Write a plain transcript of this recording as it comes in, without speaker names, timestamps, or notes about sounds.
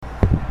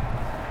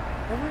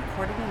we're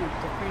recording in a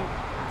different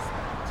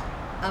aspect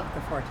of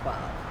the 412.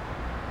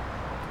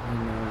 I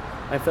know.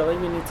 I feel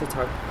like we need to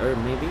talk, or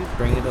maybe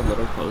bring it a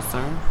little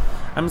closer.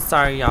 I'm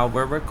sorry, y'all.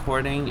 We're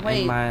recording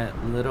Wait. in my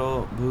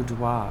little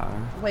boudoir.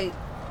 Wait,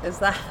 is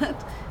that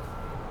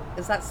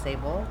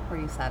stable where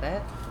you said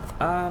it?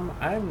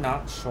 I'm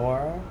not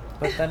sure.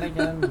 But then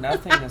again,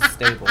 nothing is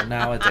stable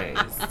nowadays,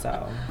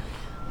 so.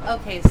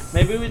 Okay.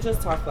 Maybe we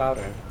just talk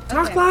louder.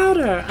 Talk Okay.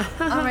 louder!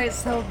 All right,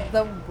 so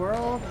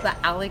the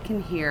alley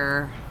can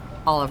hear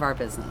all of our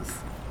business.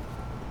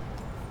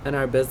 And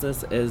our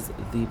business is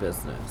the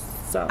business.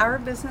 So. Our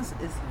business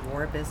is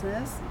your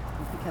business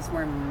because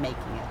we're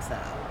making it so.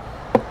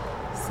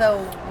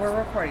 So we're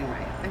recording,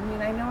 right? I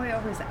mean, I know I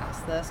always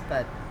ask this,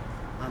 but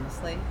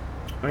honestly,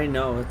 I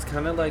know, it's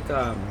kind of like,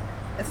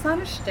 it's not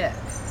a shtick.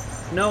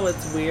 No,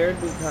 it's weird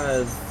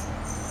because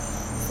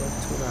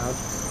it's too loud.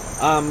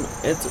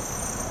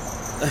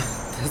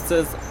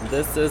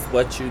 This is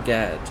what you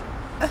get.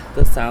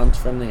 The sounds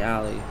from the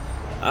alley.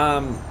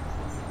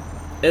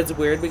 It's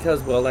weird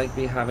because we'll like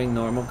be having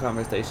normal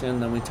conversation,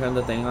 then we turn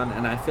the thing on,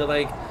 and I feel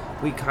like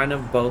we kind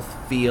of both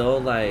feel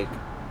like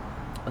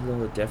a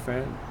little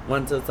different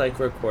once it's like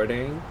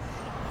recording.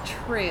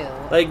 True.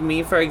 Like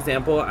me, for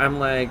example, I'm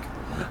like,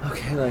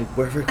 okay, like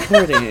we're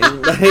recording,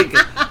 like,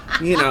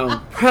 you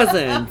know,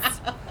 presence,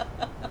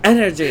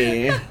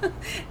 energy,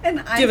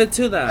 And give it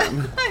to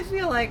them. I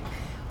feel like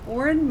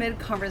we're in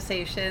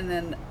mid-conversation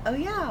and, oh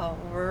yeah,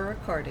 we're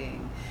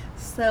recording.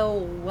 So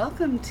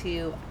welcome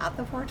to At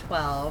the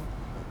 412,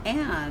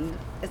 and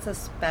it's a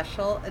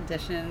special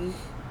edition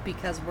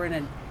because we're in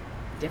a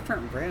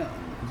different room.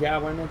 Yeah,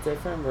 we're in a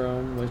different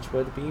room, which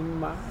would be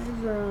my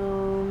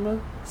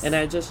room. And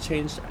I just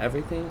changed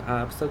everything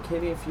up. So,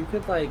 Katie, if you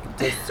could, like,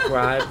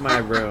 describe my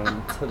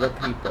room to the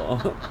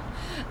people.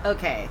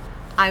 Okay,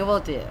 I will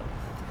do.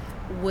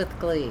 With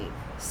glee.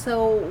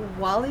 So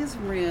Wally's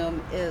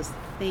room is,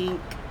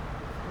 think,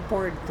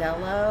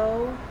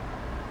 bordello,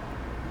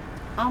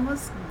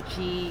 almost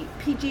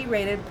PG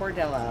rated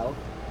bordello,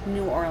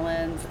 New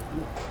Orleans,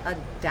 a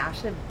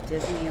dash of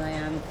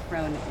Disneyland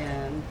thrown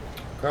in.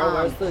 Girl,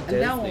 where's the Disney?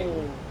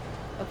 No.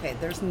 Okay,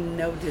 there's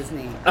no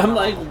Disney. I'm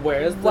like,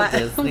 where's the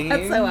Disney?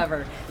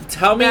 Whatsoever.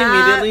 Tell me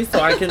immediately so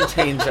I can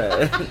change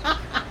it.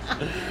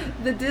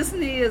 The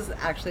Disney is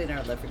actually in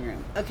our living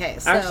room. Okay,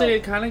 so. Actually,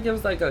 it kind of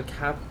gives like a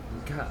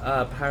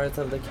Pirates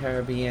of the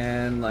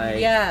Caribbean, like.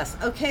 Yes,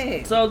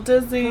 okay. So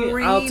Disney,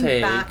 Bring I'll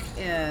take. back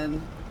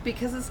in,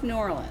 because it's New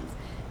Orleans.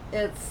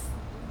 It's,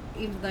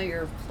 even though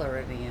you're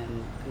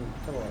Floridian and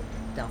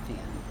Philadelphian.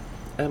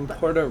 And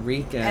Puerto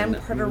Rican, And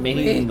Puerto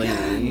mainly.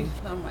 Rican.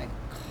 Oh my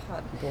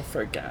God. We'll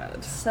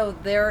forget. So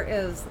there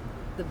is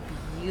the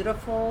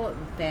beautiful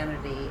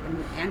vanity,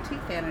 an antique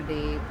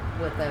vanity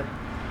with a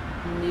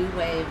new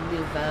wave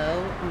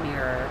nouveau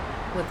mirror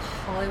with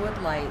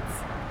Hollywood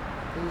lights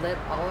lit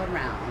all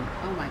around.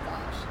 Oh my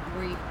gosh.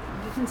 Where you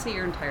can see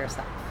your entire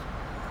self.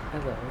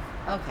 Hello.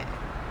 Okay.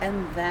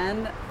 And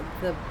then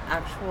the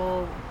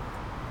actual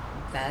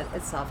bed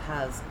itself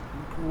has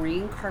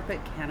green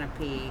carpet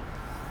canopy.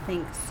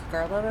 Think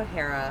Scarlett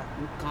O'Hara,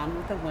 Gone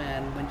with the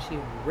Wind, when she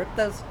ripped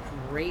those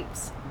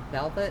drapes,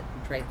 velvet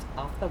drapes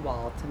off the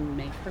wall to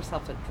make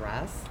herself a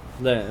dress.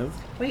 Live.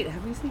 Wait,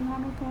 have you seen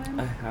Gone with the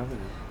Wind? I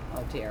haven't.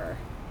 Oh dear.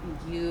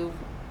 You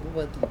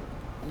would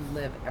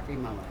live every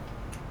moment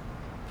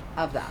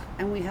of that.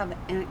 And we have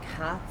Aunt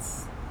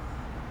Kat's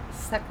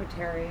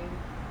secretary.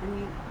 I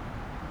mean,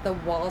 the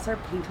walls are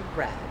painted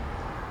red.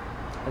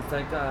 It's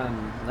like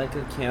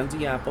a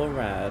candy apple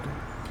red.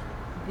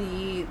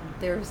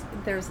 There's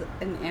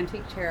an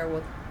antique chair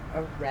with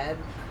a red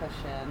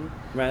cushion.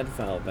 Red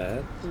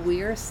velvet.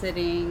 We're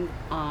sitting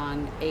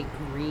on a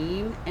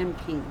green and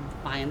pink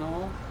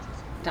vinyl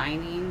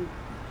dining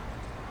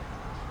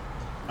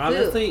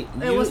Honestly,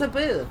 booth. It was a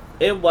booth.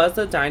 It was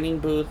a dining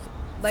booth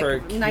Like for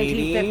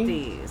Katie,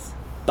 1950s.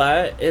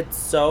 but it's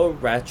so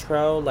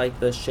retro. Like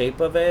the shape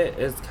of it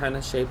is kind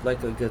of shaped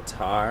like a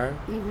guitar,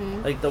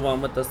 like the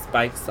one with the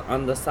spikes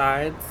on the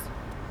sides.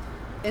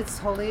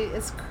 It's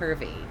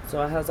curvy.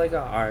 So it has like an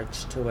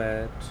arch to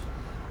it.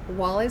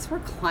 Wally's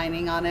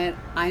reclining on it.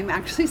 I'm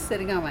actually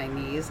sitting on my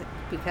knees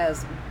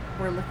because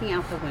we're looking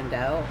out the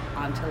window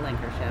onto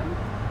Lancashire.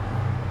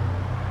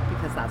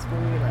 Because that's where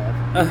we live.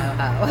 You know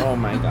how. Oh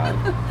my God.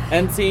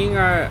 And seeing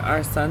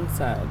our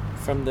sunset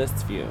from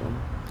this view.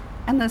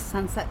 And the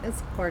sunset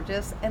is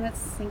gorgeous, and it's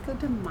Cinco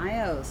de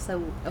Mayo.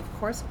 So, of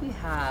course, we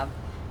have,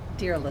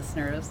 dear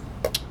listeners,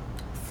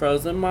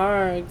 Frozen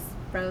margs.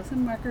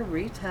 frozen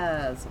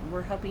margaritas.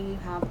 We're hoping you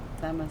have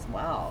them as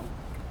well.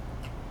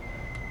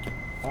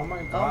 Oh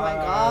my God. Oh my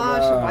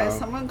gosh, why is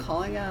someone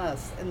calling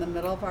us in the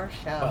middle of our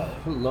show?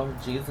 Oh,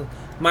 Lord Jesus.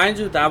 Mind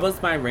you, that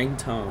was my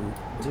ringtone.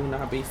 Do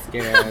not be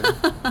scared.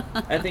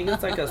 I think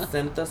it's like a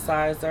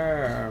synthesizer.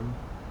 Or...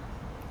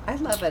 I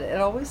love it. It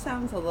always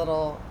sounds a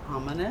little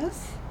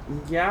ominous.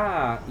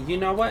 Yeah. You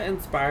know what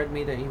inspired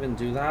me to even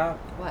do that?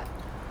 What?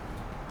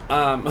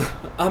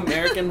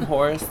 American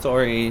Horror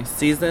Story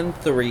Season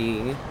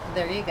 3.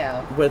 There you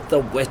go. With the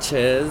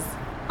witches.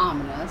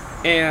 Ominous.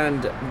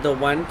 And the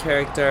one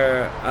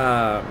character,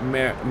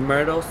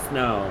 Myrtle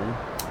Snow,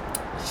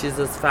 she's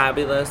this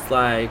fabulous,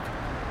 like,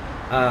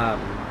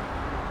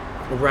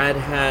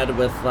 redhead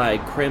with,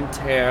 like, crimped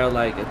hair,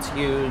 like, it's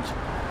huge.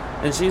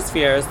 And she's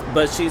fierce,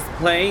 but she's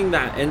playing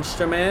that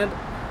instrument,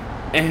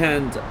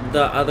 and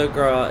the other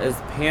girl is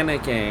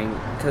panicking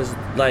because,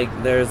 like,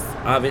 there's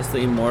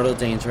obviously mortal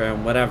danger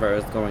and whatever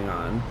is going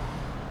on.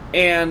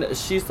 And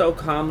she so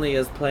calmly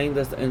is playing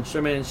this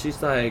instrument, and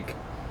she's like,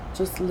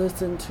 just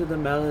listen to the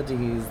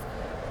melodies.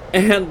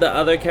 And the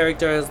other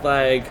character is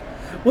like,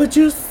 would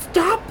you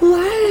stop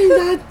playing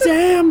that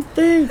damn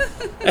thing?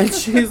 And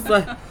she's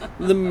like,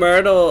 the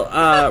Myrtle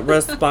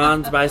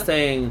responds by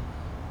saying,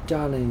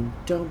 darling,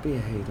 don't be a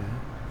hater.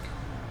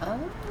 Oh.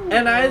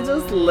 And I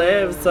just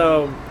live,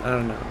 so I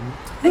don't know.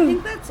 I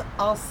think that's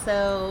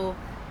also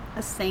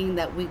a saying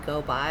that we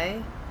go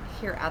by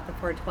here at the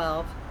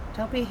 412.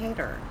 Don't be a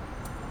hater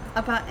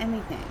about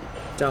anything.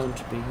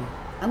 Don't be.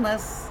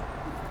 Unless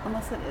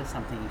it is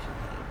something you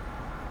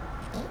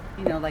should hate.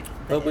 You know, like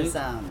the But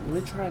isms.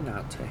 we try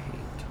not to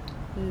hate.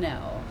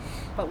 No.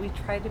 But we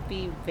try to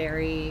be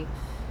very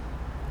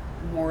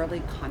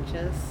morally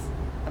conscious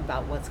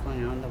about what's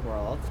going on in the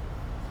world.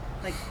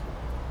 Like,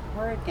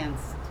 we're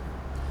against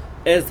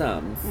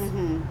Isms.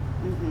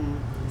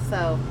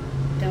 So,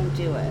 don't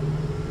do it.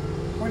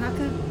 We're not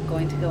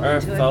going to go Or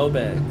into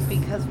phobics. it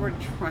because we're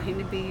trying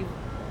to be,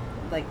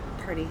 like,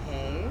 party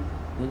hay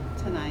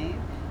tonight.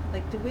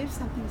 Like, do we have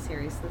something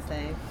serious to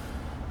say?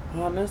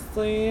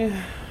 Honestly,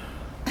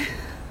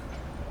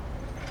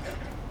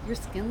 Your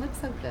skin looks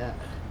so good.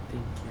 thank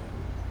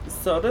you.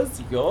 So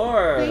does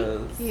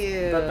yours. Thank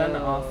you. But then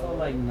also,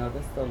 like,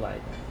 notice the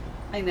lighting.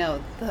 I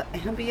know. The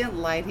ambient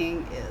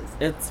lighting is...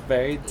 It's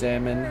very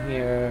dim in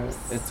here.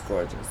 It's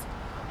gorgeous.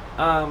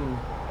 I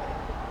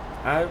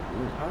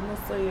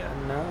honestly,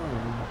 no.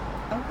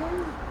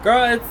 Okay.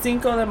 Girl, it's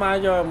Cinco de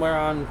Mayo and we're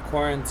on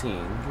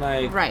quarantine.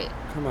 Like, Right.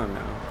 come on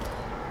now.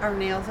 Our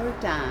nails are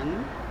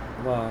done.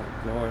 Well,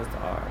 yours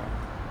are.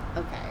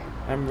 Okay.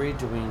 I'm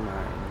redoing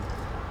mine.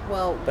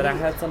 Well, But I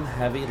had some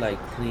heavy, like,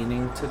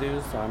 cleaning to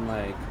do, so I'm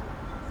like,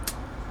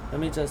 let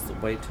me just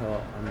wait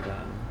till I'm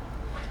done.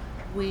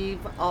 We've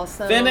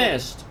also...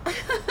 Finished!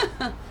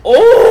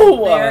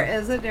 Oh! There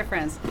is a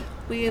difference.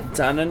 We've...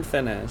 Done and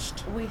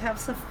finished. We have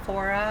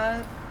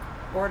Sephora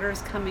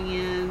orders coming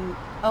in.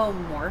 Oh,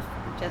 Morphe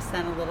just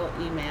sent a little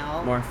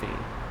email. Morphe.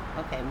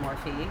 Okay,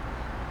 Morphe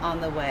on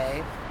the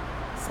way.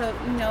 So,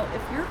 you know,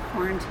 if you're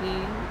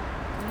quarantined,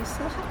 you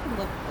still have to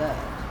look good.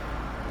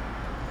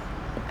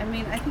 I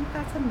mean, I think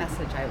that's a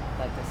message I would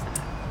like to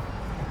send.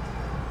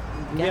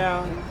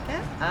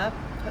 Get up,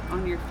 put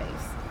on your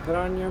face. Put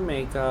on your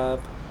makeup,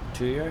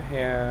 do your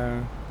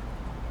hair,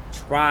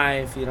 try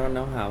if you don't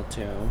know how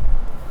to.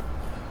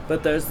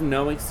 But there's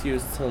no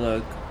excuse to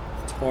look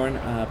torn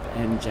up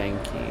and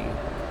janky.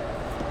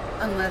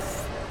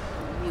 Unless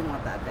you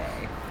want that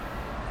day,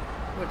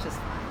 which is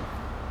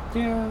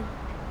fine. Yeah.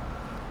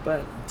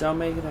 But don't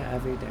make it an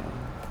everyday.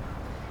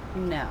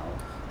 No.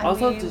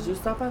 Also, mean, did you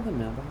stop by the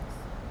mailbox?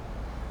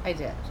 I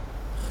did.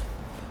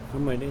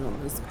 I'm waiting on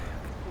this.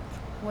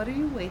 What are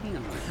you waiting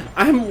on?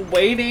 I'm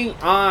waiting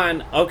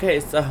on...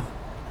 Okay, so...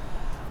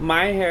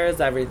 My hair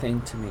is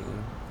everything to me.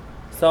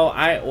 So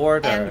I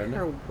ordered... And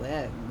her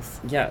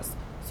wigs. Yes.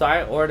 So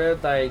I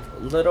ordered, like,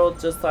 little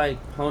just, like,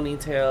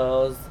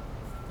 ponytails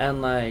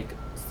and, like,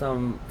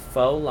 some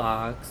faux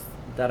locks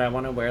that I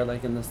want to wear,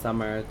 like, in the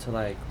summer to,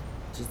 like,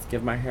 just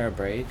give my hair a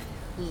break.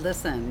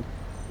 Listen,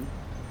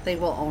 they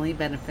will only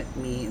benefit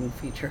me in the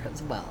future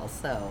as well,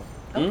 so...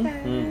 Okay.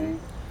 Mm-hmm.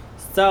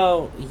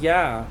 So,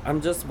 yeah, I'm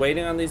just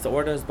waiting on these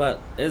orders,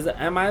 but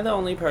am I the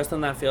only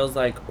person that feels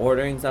like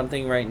ordering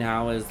something right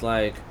now is,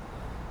 like,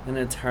 an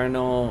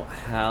eternal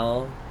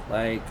hell?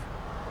 Like,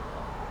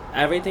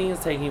 everything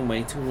is taking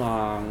way too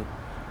long.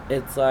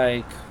 It's,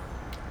 like,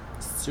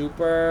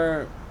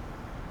 super...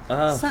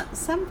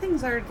 Some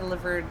things are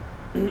delivered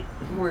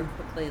more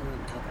quickly than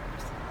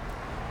others.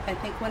 I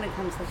think when it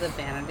comes to the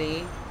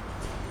vanity,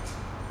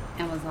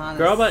 Amazon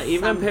Girl, is but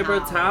even paper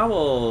somehow-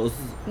 towels.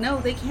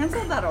 No, they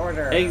canceled that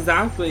order.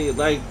 Exactly.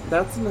 Like,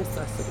 that's a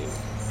necessity.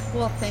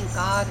 Well, thank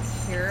God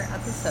here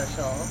at the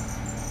Social,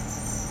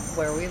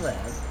 where we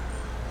live,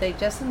 they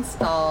just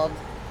installed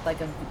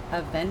like a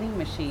vending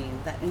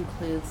machine that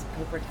includes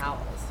paper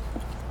towels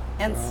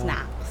and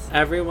snacks.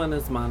 Everyone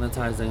is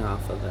monetizing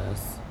off of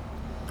this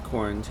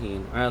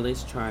quarantine, or at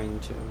least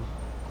trying to.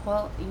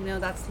 Well, you know,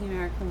 that's the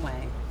American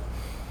way.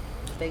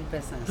 Big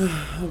business.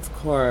 Of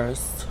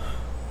course.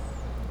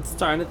 I'm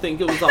starting to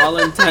think it was all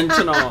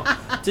intentional.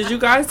 Did you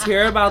guys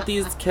hear about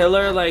these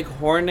killer, like,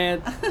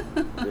 hornet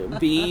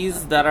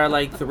bees that are,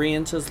 like, 3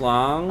 inches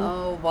long?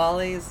 Oh,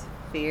 Wally's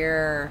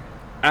fear.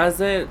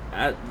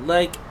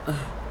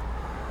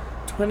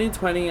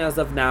 2020 as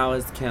of now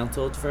is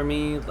canceled for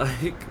me.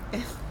 Like,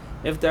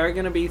 if there are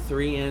gonna be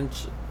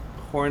 3-inch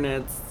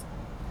hornets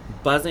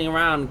buzzing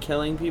around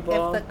killing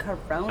people, If the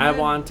corona I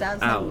want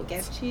doesn't out.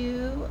 get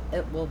you,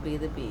 it will be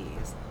the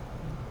bees.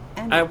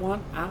 And I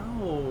want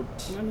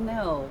out.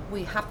 no,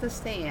 we have to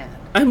stay in.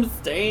 I'm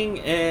staying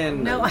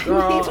in. No, I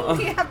girl. mean,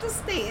 we have to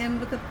stay in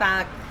with the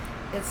fact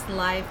it's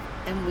life,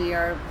 and we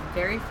are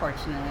very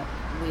fortunate.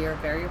 We are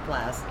very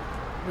blessed.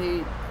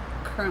 We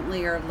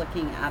currently are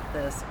looking at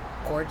this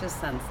gorgeous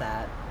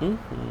sunset.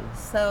 Mm-hmm.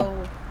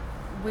 So,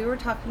 we were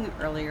talking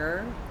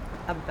earlier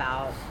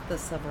about the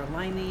silver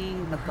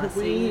lining, the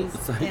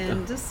blessings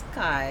in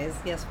disguise.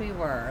 Yes, we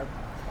were.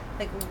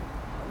 Like,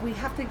 we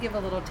have to give a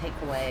little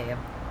takeaway of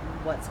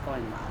what's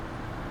going on.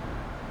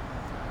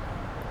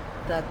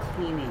 The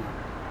cleaning,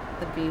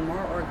 the being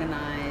more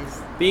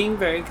organized. Being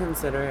very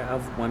considerate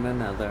of one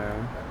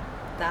another.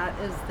 That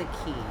is the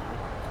key.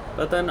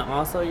 But then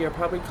also, you're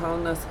probably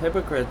calling us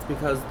hypocrites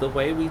because the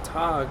way we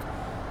talk,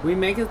 we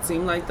make it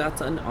seem like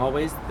that's an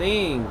always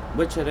thing,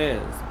 which it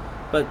is.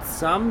 But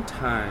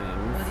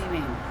sometimes, What do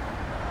you mean?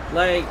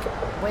 like,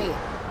 Wait,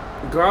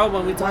 girl,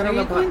 when we what talk are on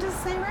you the going to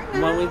say right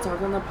now? when we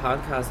talk on the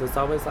podcast, it's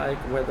always like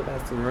we're the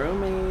best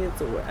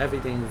roommates, or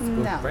everything's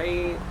No.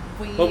 great.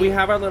 But we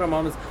have our little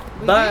moments.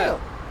 We But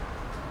do.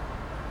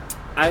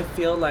 I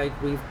feel like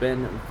we've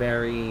been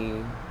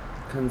very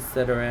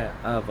considerate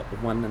of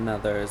one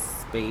another's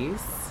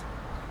space.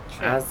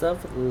 True. As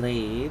of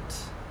late,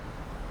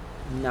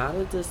 not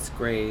a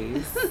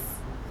disgrace.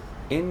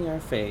 In your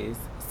face.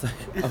 So,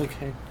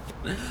 okay.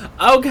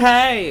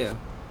 Okay!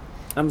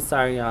 I'm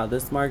sorry, y'all.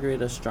 This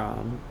margarita's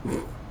strong.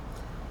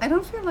 I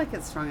don't feel like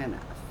it's strong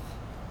enough.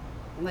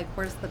 Like,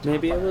 where's the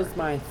Maybe it topper? was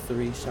my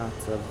 3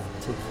 shots of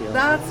tequila.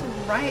 That's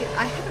right.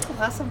 I had a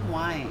glass of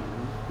wine.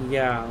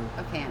 Yeah.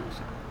 Okay, and a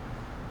shot.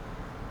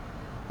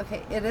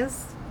 Okay, it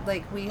is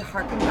like we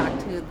harken back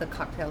to the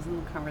cocktails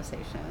in the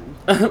conversation.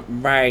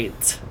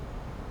 Right.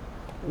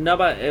 No,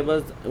 but it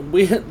was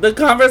the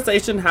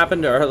conversation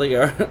happened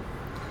earlier.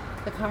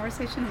 The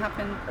conversation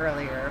happened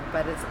earlier,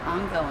 but it's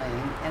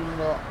ongoing and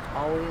will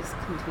always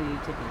continue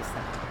to be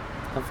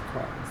so. Of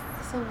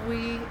course. So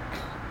we,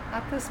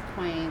 at this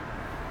point,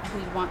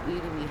 we want you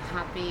to be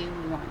happy.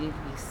 We want you to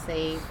be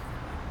safe,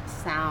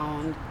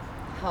 sound,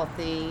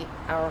 healthy.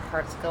 Our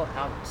hearts go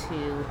out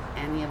to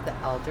any of the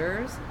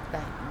elders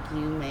that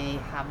you may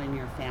have in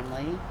your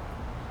family.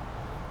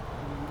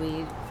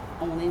 We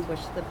only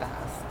wish the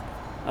best.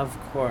 Of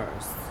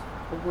course.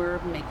 We're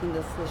making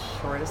this the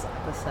shortest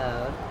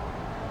episode.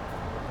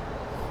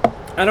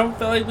 I don't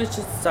feel like we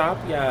should stop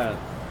yet.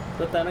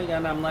 But then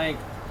again, I'm like,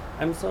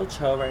 I'm so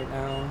chill right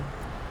now.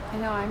 I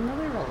know, I'm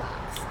really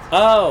relaxed.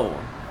 Oh,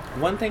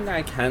 one thing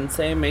I can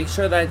say, make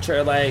sure that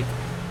you're like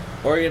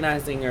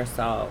organizing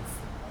yourself.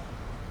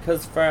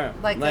 Cause for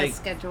Like a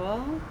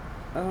schedule?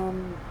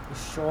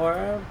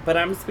 Sure, but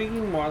I'm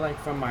speaking more like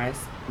from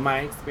my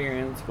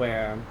experience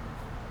where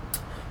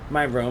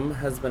my room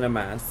has been a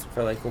mess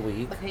for like a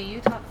week. Okay, you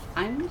talk.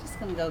 I'm just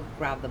gonna go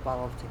grab the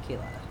bottle of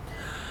tequila.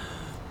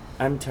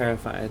 I'm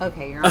terrified.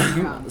 Okay, you're on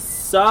your own.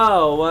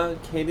 So,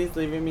 Katie's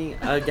leaving me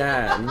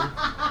again.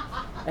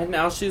 And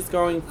now she's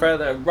going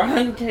further.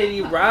 Run,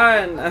 Katie,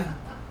 run!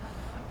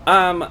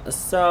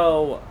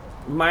 So,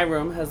 my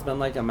room has been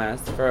like a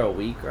mess for a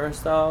week or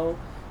so.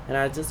 And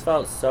I just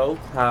felt so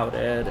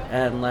clouded.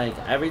 And like,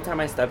 every time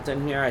I stepped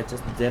in here, I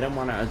just didn't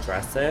want to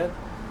address it.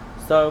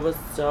 So, it was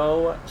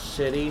so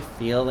shitty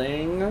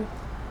feeling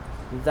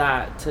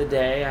that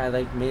today I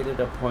like made it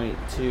a point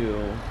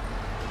to,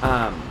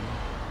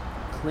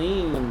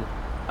 clean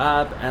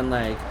up and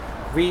like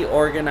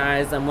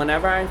reorganize. And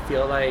whenever I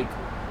feel like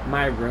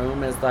my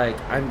room is like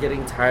I'm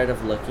getting tired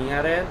of looking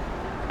at it,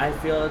 I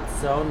feel it's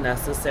so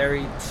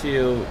necessary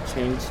to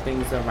change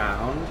things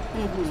around.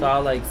 Mm-hmm. So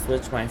I'll like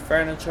switch my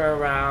furniture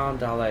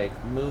around, I'll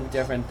like move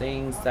different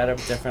things, set up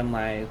different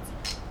lights,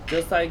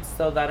 just like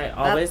so that it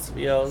always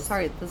feels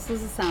Sorry, this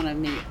is the sound of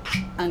me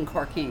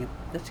uncorking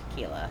the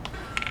tequila.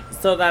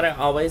 so that it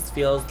always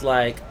feels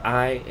like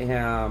I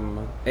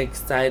am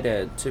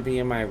excited to be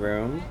in my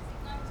room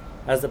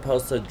as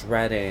opposed to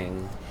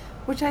dreading.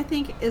 Which I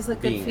think is a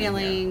good Being in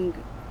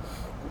feeling,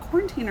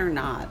 quarantine or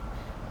not.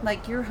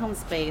 Like your home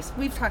space,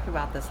 we've talked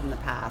about this in the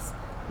past,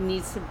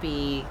 needs to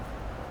be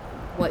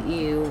what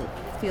you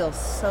feel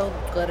so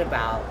good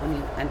about when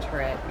you enter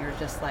it. You're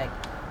just like,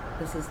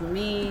 this is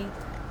me.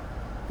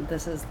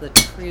 This is the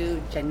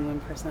true, genuine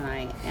person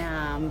I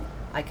am.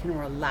 I can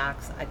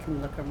relax. I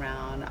can look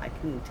around. I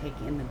can take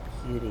in the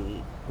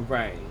beauty.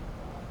 Right.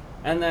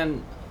 And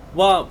then,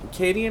 well,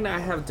 Katie and I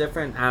have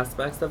different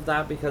aspects of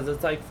that because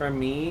it's like for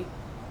me,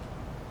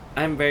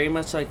 I'm very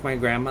much like my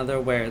grandmother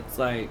where it's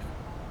like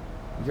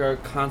you're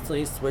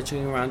constantly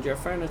switching around your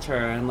furniture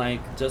and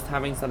like just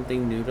having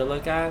something new to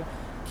look at.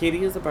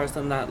 Katie is a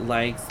person that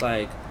likes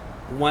like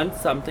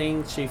once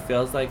something she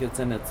feels like it's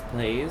in its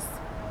place,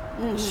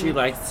 she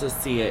likes to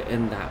see it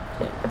in that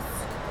place.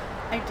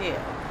 I do.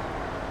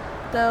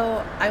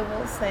 Though I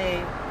will say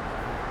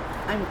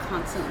I'm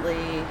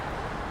constantly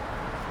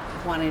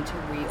wanting to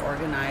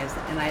reorganize,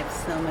 and I have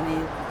so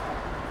many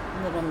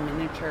little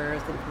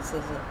miniatures and pieces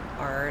of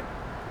art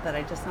that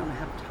I just don't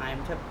have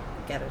time to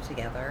get it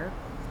together.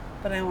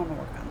 But I want to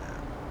work on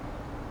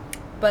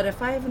that. But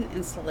if I have an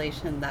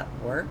installation that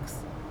works,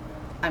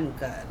 I'm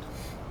good.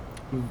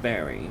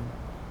 Very.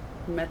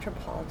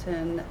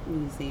 Metropolitan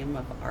Museum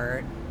of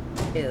Art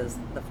is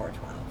the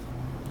 412.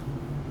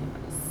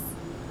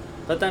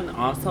 But then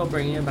also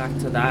bringing it back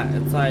to that,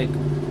 it's like,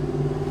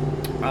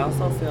 I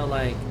also feel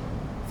like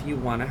if you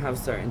want to have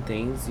certain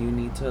things, you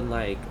need to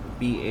like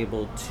be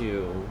able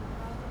to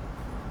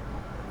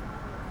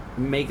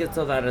make it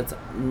so that it's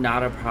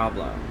not a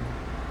problem.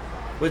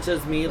 Which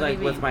is me, What do like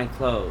you with mean? my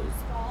clothes.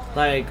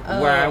 Like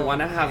where I Oh,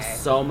 want to have okay.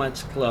 so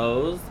much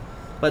clothes,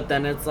 but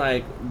then it's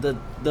like the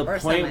Or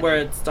so point many. where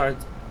it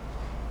starts.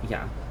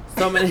 Yeah,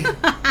 so many,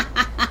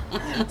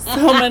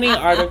 so many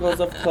articles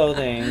of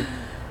clothing.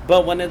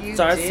 But when it You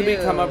starts to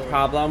become a do.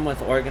 problem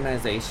with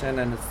organization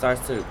and it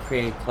starts to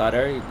create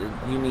clutter,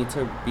 you need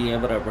to be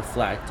able to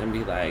reflect and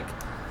be like,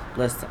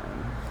 listen.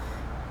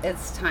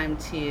 It's time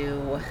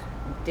to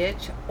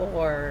ditch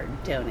or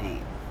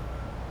donate.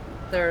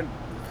 Those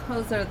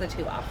are the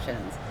two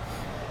options.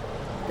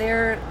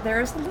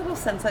 There's a little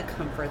sense of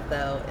comfort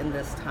though in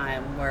this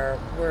time where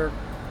we're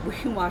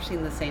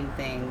rewashing the same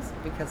things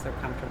because they're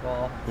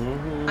comfortable.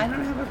 Mm-hmm. I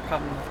don't have a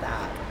problem with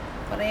that,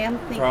 but I am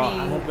thinking Girl,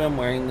 I have been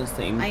wearing the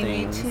same I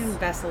need things. to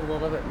invest a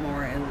little bit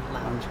more in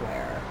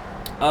loungewear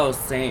Oh,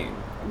 same.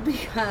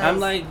 because I'm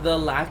like, the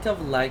lack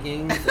of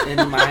leggings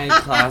in my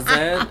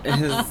closet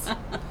is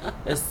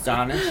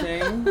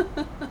astonishing.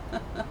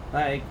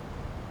 Like,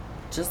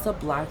 just a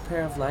black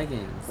pair of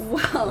leggings.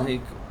 well,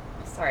 Like,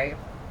 sorry.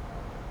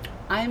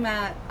 I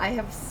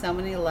have so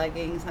many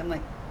leggings. I'm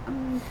like,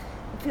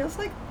 it feels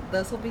like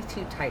those will be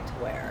too tight to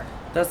wear.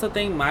 that's the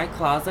thing. My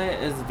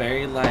closet is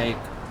very, like,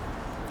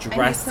 I need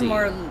dressy. some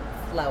more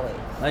flowy.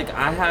 Like,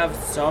 I have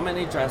so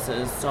many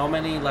dresses, so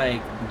many,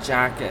 like,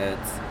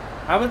 jackets.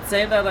 I would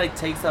say that, like,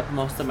 takes up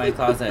most of my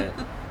closet.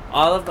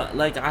 All of the,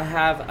 like, I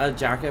have a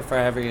jacket for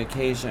every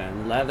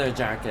occasion. Leather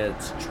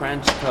jackets,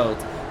 trench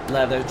coats,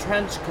 leather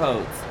trench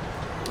coats,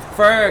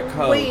 fur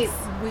coats. Wait,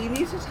 we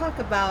need to talk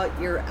about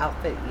your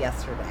outfit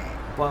yesterday.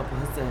 What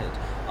was it?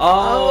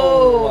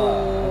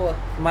 Oh,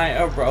 my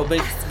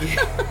aerobics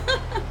gear.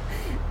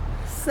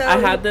 So I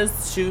had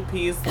this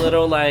two-piece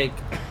little, like,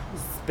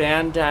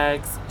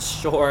 spandex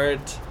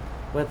short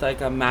with,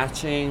 like, a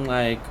matching,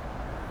 like,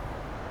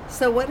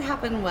 So what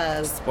happened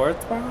was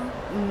sports bra.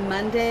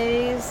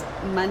 Monday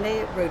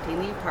at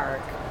Rodini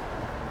Park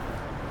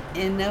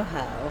in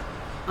NoHo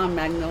on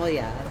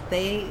Magnolia,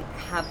 they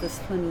have this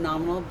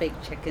phenomenal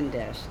baked chicken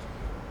dish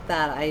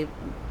that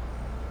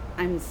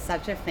I'm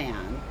such a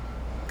fan.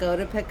 Go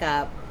to pick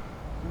up.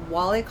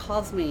 Wally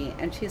calls me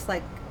and she's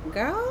like,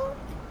 "Girl,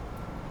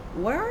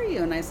 where are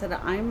you?" And I said,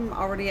 "I'm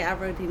already at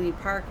Rodini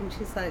Park." And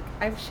she's like,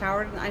 "I've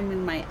showered and I'm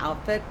in my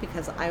outfit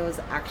because I was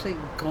actually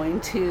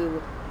going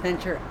to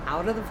venture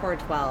out of the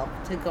 412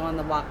 to go on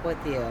the walk with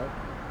you."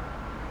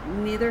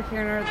 Neither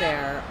here nor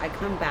there. I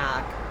come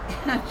back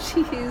and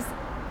she's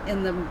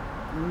in the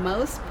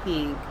most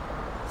pink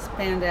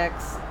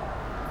spandex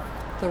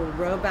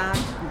throwback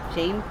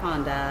Jane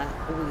Fonda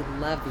 "We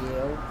Love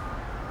You"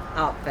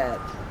 outfit.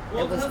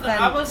 It was fantastic.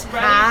 I was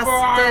ready for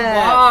our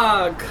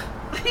walk.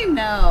 I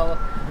know.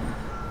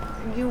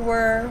 You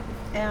were,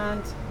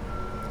 and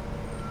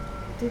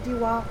did you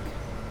walk?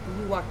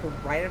 You walked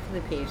right up to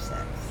the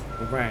PH6.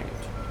 Right.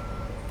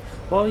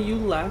 Well, you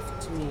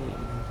left me.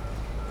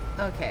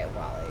 Okay,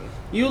 Wally.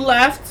 You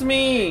left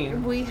me.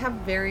 We have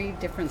very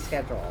different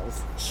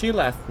schedules. She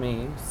left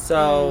me.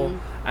 So Mm.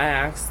 I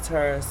asked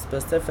her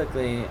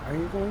specifically, "Are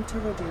you going to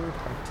Rodini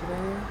Park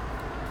today?"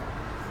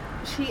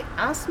 She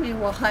asked me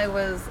while I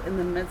was in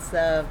the midst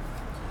of,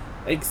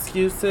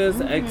 Excuses,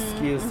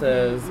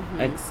 excuses, mhm.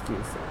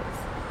 excuses.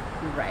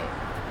 right.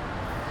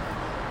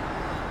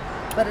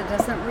 But it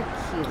doesn't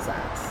recuse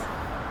us.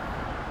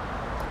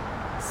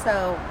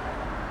 So,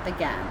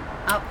 again,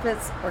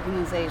 outfits,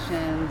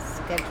 organizations,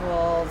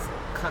 schedules,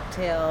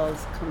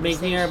 cocktails, conversation,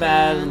 Making your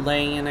bed,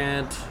 laying in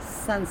it,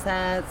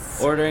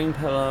 sunsets, ordering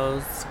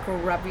pillows,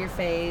 scrub your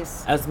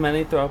face, as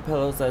many throw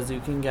pillows as you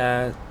can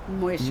get,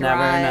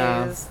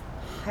 moisturize,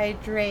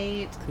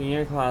 hydrate, clean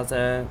your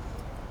closet,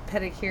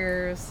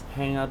 pedicures.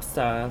 hang up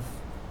stuff.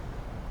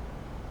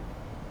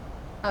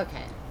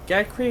 Okay,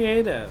 Get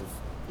creative.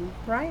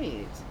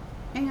 right.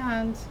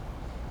 And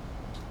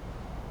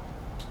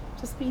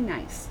just be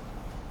nice.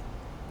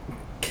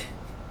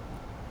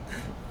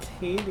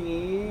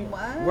 Katie,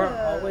 What? we're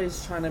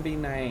always trying to be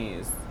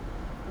nice.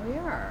 We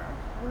are.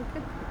 We're good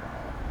people.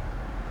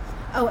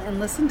 Oh, and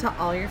listen to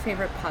all your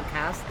favorite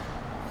podcasts.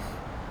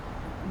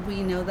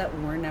 We know that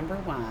we're number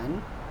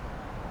one.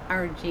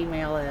 Our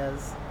Gmail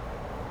is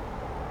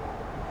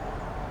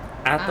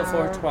At the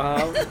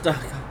 412.com.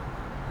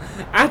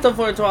 At the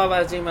 412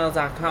 at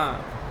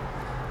gmail.com.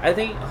 I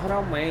think, hold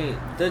on, wait.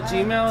 The What?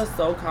 Gmail is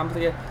so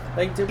complicated.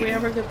 Like, did we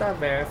ever get that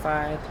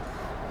verified?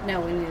 no.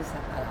 We need to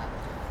set that up.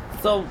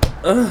 So,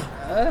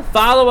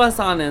 follow us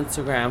on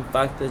Instagram.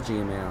 Fuck the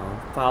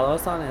Gmail. Follow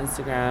us on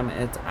Instagram.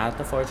 It's at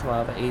the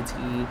 412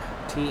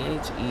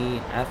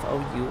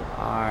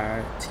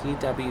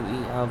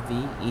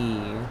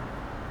 ATTHEFOURTWELVE.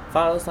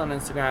 Follow us on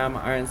Instagram.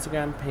 Our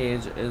Instagram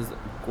page is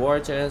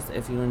gorgeous,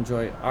 if you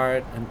enjoy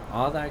art and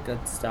all that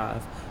good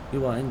stuff,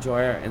 you will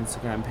enjoy our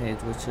Instagram page,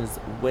 which is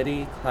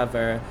witty,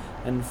 clever,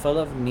 and full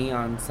of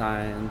neon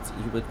signs.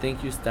 You would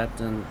think you stepped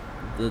in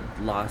the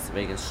Las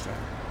Vegas Strip.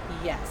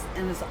 Yes,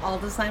 and it's all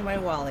designed by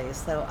Wally,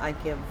 so I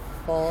give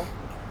full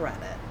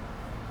credit.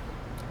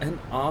 And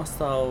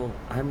also,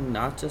 I'm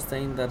not just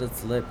saying that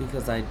it's lit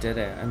because I did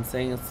it. I'm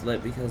saying it's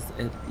lit because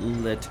it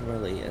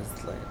literally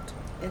is lit.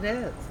 It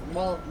is.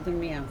 Well, the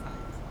neon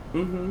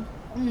signs.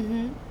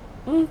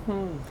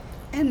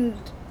 And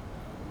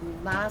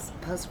last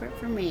postscript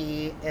for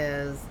me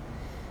is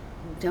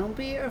don't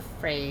be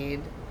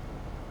afraid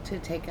to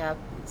take up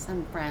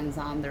some friends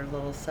on their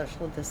little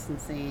social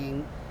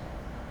distancing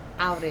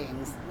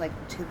outings, like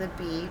to the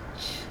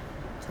beach,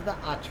 to the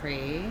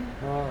Autry.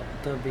 Well,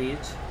 the beach.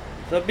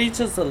 The beach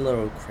is a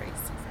little crazy.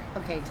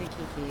 Okay, to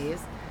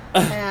Kiki's.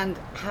 And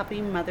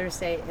happy Mother's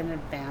Day in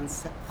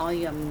advance to all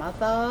your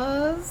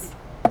mothers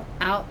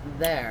out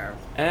there.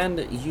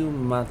 And you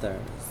mothers.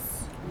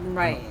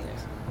 Right. out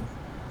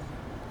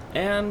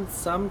there. And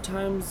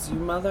sometimes you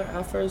mother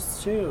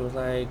effers too.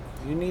 Like,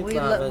 you need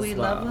love as we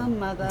well. love the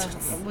mother.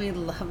 We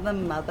love the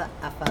mother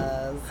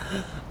effers.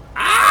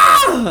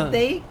 Ah!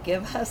 They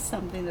give us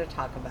something to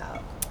talk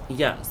about.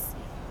 Yes.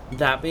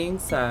 That being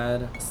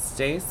said,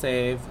 stay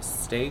safe,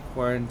 stay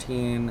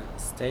quarantined,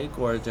 stay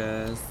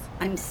gorgeous.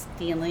 I'm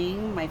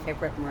stealing my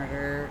favorite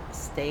murder.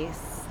 Stay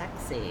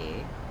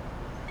sexy.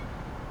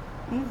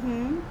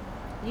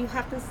 You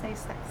have to stay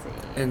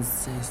sexy. And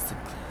stay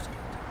secluded.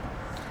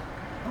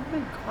 Oh my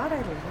god,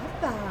 I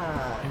love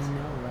that. I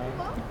know, right?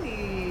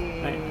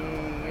 Lovely.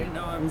 I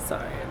know, I'm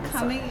sorry.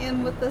 Coming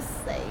in with the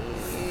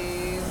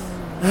save.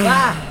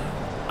 Ah,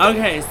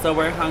 Okay, so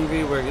we're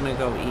hungry. We're gonna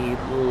go eat.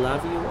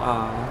 Love you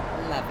all.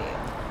 love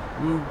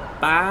you.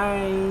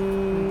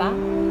 Bye.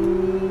 Bye.